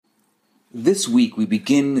This week we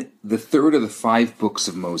begin the third of the 5 books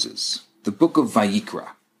of Moses, the book of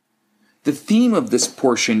Vayikra. The theme of this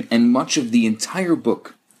portion and much of the entire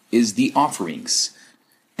book is the offerings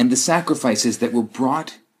and the sacrifices that were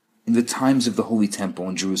brought in the times of the Holy Temple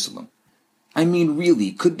in Jerusalem. I mean,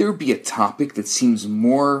 really, could there be a topic that seems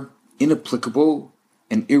more inapplicable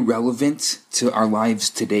and irrelevant to our lives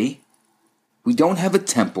today? We don't have a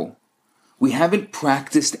temple. We haven't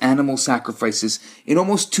practiced animal sacrifices in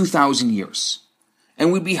almost 2,000 years.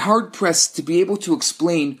 And we'd be hard-pressed to be able to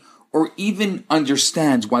explain or even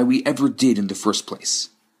understand why we ever did in the first place.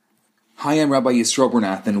 Hi, I'm Rabbi Yisroel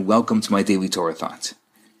Bernath, and welcome to my Daily Torah Thought.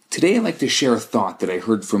 Today I'd like to share a thought that I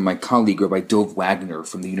heard from my colleague Rabbi Dov Wagner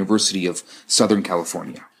from the University of Southern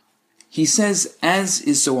California. He says, as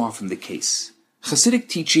is so often the case, Hasidic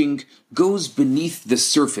teaching goes beneath the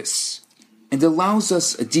surface and allows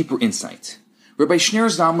us a deeper insight. Rabbi Shner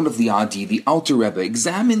Zalman of Liadi, the Alter Rebbe,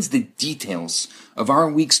 examines the details of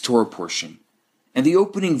our week's Torah portion and the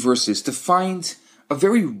opening verses to find a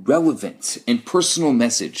very relevant and personal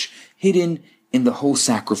message hidden in the whole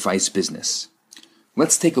sacrifice business.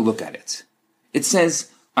 Let's take a look at it. It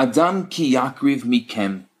says, Adam ki yakriv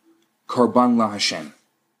mikem karban la Hashem.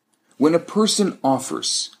 When a person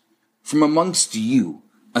offers from amongst you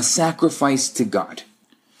a sacrifice to God,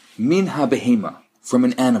 min habehema, from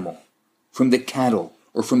an animal, from the cattle,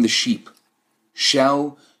 or from the sheep,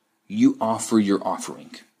 shall you offer your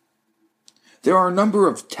offering. There are a number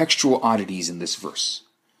of textual oddities in this verse,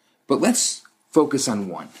 but let's focus on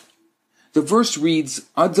one. The verse reads,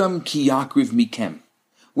 Adam ki yakriv mikem,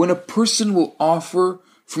 when a person will offer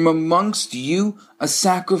from amongst you a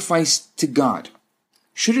sacrifice to God.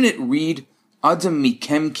 Shouldn't it read, Adam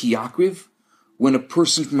mikem ki yakriv, when a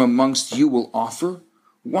person from amongst you will offer?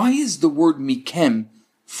 Why is the word mikem,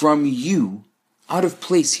 from you, out of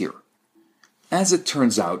place here? As it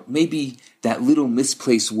turns out, maybe that little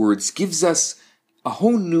misplaced words gives us a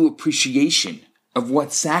whole new appreciation of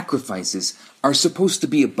what sacrifices are supposed to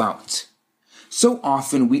be about. So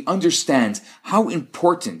often we understand how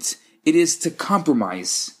important it is to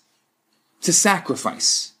compromise, to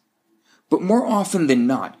sacrifice. But more often than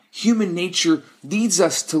not, human nature leads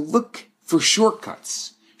us to look for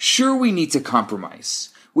shortcuts. Sure, we need to compromise,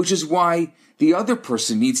 which is why the other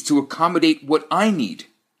person needs to accommodate what I need.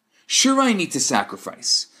 Sure, I need to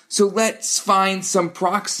sacrifice. So let's find some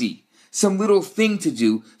proxy, some little thing to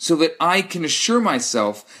do so that I can assure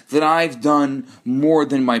myself that I've done more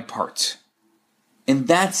than my part. And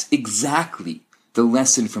that's exactly the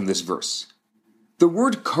lesson from this verse. The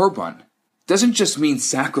word karban doesn't just mean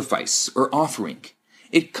sacrifice or offering.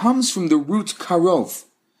 It comes from the root karov,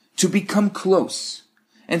 to become close.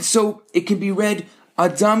 And so it can be read,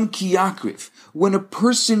 Adam ki yakriv, when a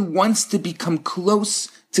person wants to become close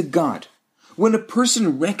to God, when a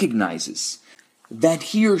person recognizes that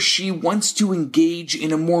he or she wants to engage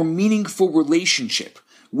in a more meaningful relationship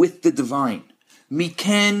with the divine.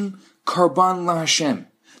 Miken karban la Hashem,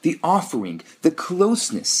 the offering, the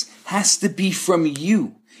closeness has to be from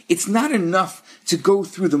you. It's not enough to go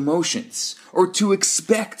through the motions or to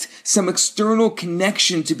expect some external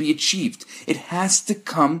connection to be achieved. It has to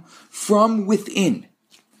come from within.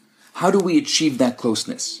 How do we achieve that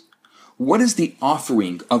closeness? What is the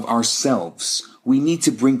offering of ourselves we need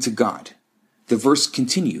to bring to God? The verse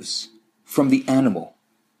continues, from the animal,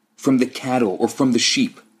 from the cattle, or from the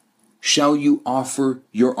sheep, shall you offer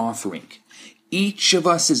your offering. Each of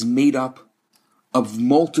us is made up of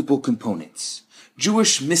multiple components.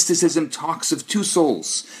 Jewish mysticism talks of 2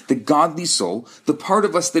 souls, the godly soul, the part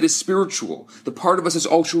of us that is spiritual, the part of us is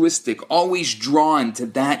altruistic, always drawn to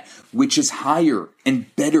that which is higher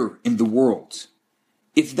and better in the world.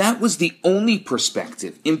 If that was the only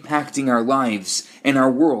perspective impacting our lives and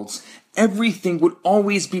our worlds, everything would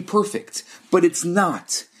always be perfect. But it's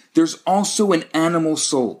not. There's also an animal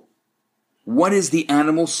soul. What is the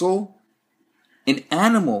animal soul? An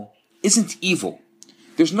animal isn't evil.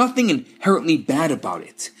 There's nothing inherently bad about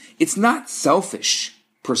it. It's not selfish,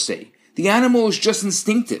 per se. The animal is just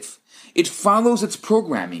instinctive. It follows its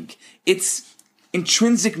programming, its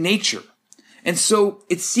intrinsic nature. And so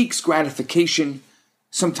it seeks gratification,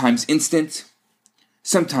 sometimes instant,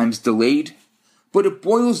 sometimes delayed, but it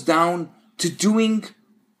boils down to doing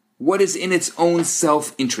what is in its own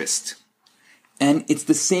self-interest. And it's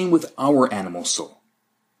the same with our animal soul.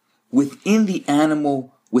 Within the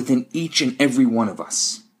animal, within each and every one of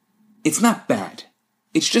us. It's not bad.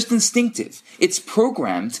 It's just instinctive. It's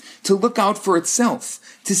programmed to look out for itself,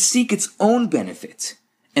 to seek its own benefit.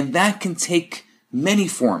 And that can take many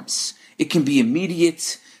forms. It can be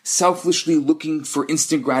immediate, selfishly looking for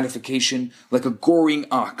instant gratification, like a goring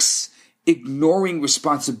ox ignoring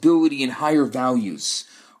responsibility and higher values,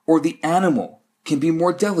 or the animal can be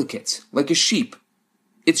more delicate, like a sheep.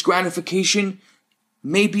 Its gratification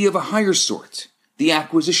may be of a higher sort, the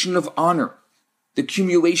acquisition of honor, the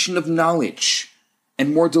accumulation of knowledge,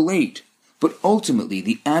 and more delayed. But ultimately,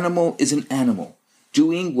 the animal is an animal,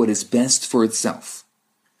 doing what is best for itself.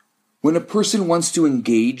 When a person wants to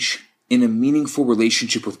engage in a meaningful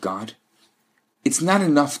relationship with God, it's not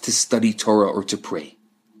enough to study Torah or to pray.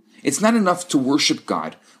 It's not enough to worship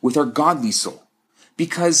God with our godly soul,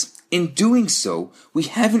 because in doing so, we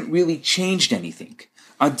haven't really changed anything.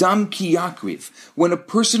 Adam ki yakriv. When a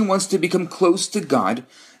person wants to become close to God,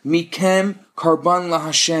 mikem karban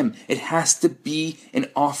laHashem. It has to be an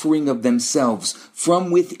offering of themselves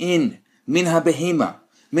from within. Min habehema,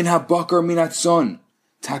 min habakar min hatzon,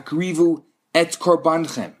 takrivu et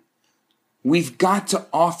korbanchem. We've got to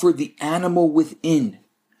offer the animal within.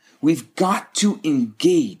 We've got to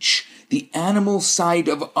engage the animal side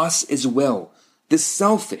of us as well, the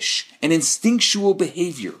selfish and instinctual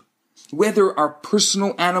behavior, whether our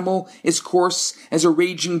personal animal is coarse as a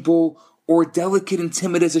raging bull or delicate and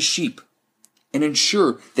timid as a sheep, and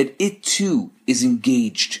ensure that it too is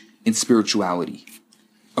engaged in spirituality.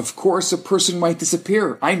 Of course, a person might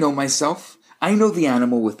disappear. I know myself. I know the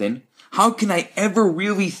animal within. How can I ever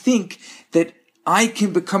really think that I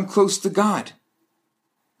can become close to God?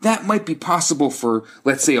 That might be possible for,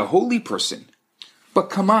 let's say, a holy person. But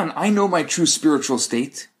come on, I know my true spiritual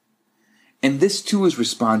state. And this too is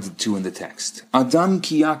responded to in the text. Adam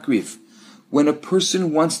ki yakriv. When a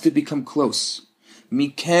person wants to become close,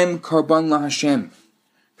 mikem karban laHashem.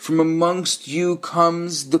 From amongst you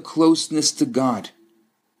comes the closeness to God.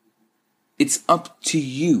 It's up to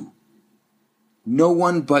you. No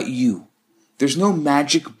one but you. There's no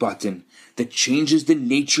magic button that changes the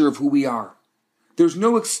nature of who we are. There's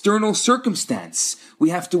no external circumstance we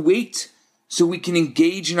have to wait so we can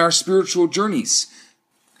engage in our spiritual journeys.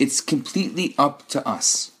 It's completely up to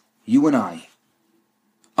us, you and I.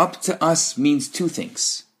 Up to us means two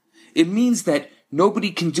things. It means that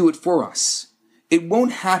nobody can do it for us. It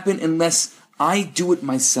won't happen unless I do it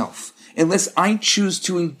myself, unless I choose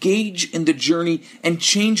to engage in the journey and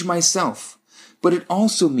change myself. But it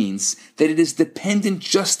also means that it is dependent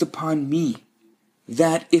just upon me.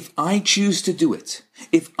 That if I choose to do it,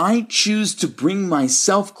 if I choose to bring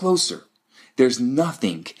myself closer, there's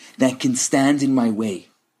nothing that can stand in my way.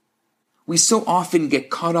 We so often get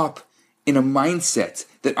caught up in a mindset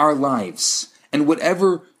that our lives and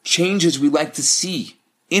whatever changes we like to see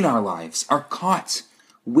in our lives are caught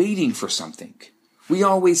waiting for something. We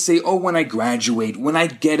always say, oh, when I graduate, when I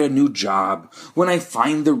get a new job, when I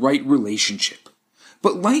find the right relationship.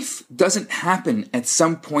 But life doesn't happen at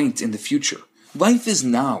some point in the future. Life is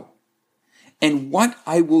now. And what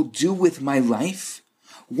I will do with my life,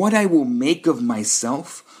 what I will make of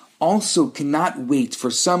myself, also cannot wait for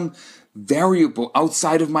some variable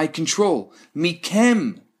outside of my control.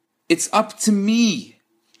 Mikem. It's up to me.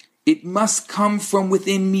 It must come from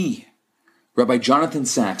within me. Rabbi Jonathan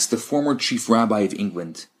Sacks, the former chief rabbi of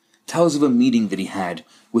England, tells of a meeting that he had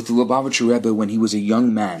with the Lubavitcher Rebbe when he was a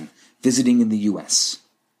young man visiting in the U.S.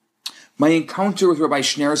 My encounter with Rabbi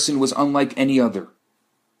Schneerson was unlike any other,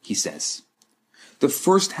 he says. The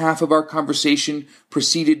first half of our conversation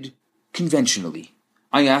proceeded conventionally.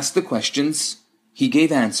 I asked the questions, he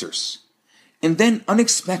gave answers. And then,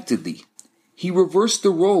 unexpectedly, he reversed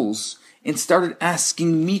the roles and started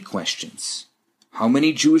asking me questions. How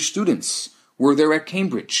many Jewish students were there at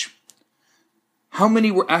Cambridge? How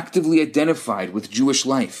many were actively identified with Jewish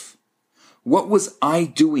life? What was I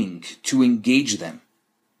doing to engage them?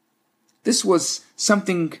 This was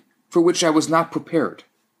something for which I was not prepared.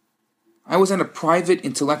 I was on a private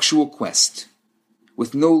intellectual quest,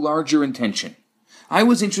 with no larger intention. I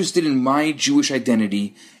was interested in my Jewish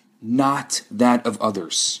identity, not that of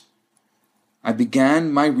others. I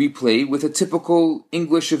began my replay with a typical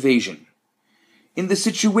English evasion. In the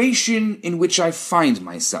situation in which I find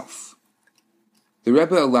myself. The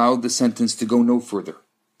Rebbe allowed the sentence to go no further.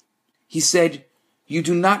 He said, you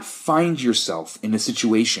do not find yourself in a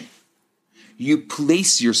situation. You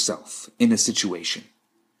place yourself in a situation.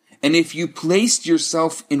 And if you placed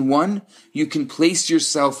yourself in one, you can place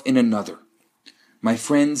yourself in another. My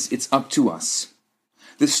friends, it's up to us.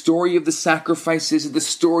 The story of the sacrifices is the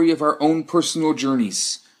story of our own personal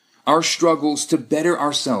journeys, our struggles to better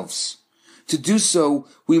ourselves. To do so,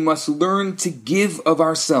 we must learn to give of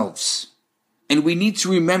ourselves. And we need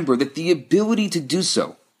to remember that the ability to do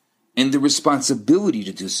so and the responsibility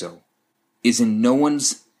to do so is in no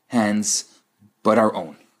one's hands but our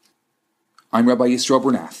own. I'm Rabbi Yisrael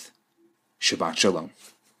Bernath. Shabbat Shalom.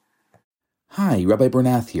 Hi, Rabbi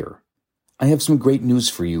Bernath here. I have some great news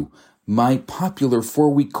for you. My popular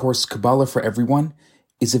 4-week course, Kabbalah for Everyone,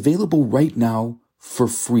 is available right now for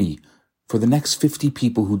free for the next 50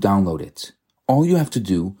 people who download it. All you have to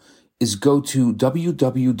do is go to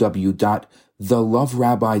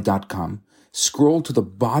www.theloverabbi.com, scroll to the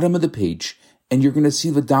bottom of the page, and you're going to see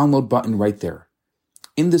the download button right there.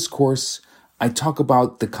 In this course, I talk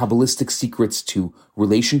about the Kabbalistic secrets to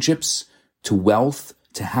relationships, to wealth,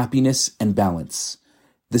 to happiness, and balance.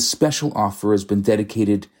 This special offer has been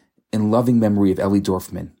dedicated in loving memory of Ellie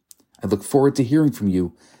Dorfman. I look forward to hearing from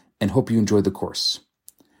you and hope you enjoy the course.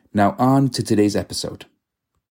 Now on to today's episode.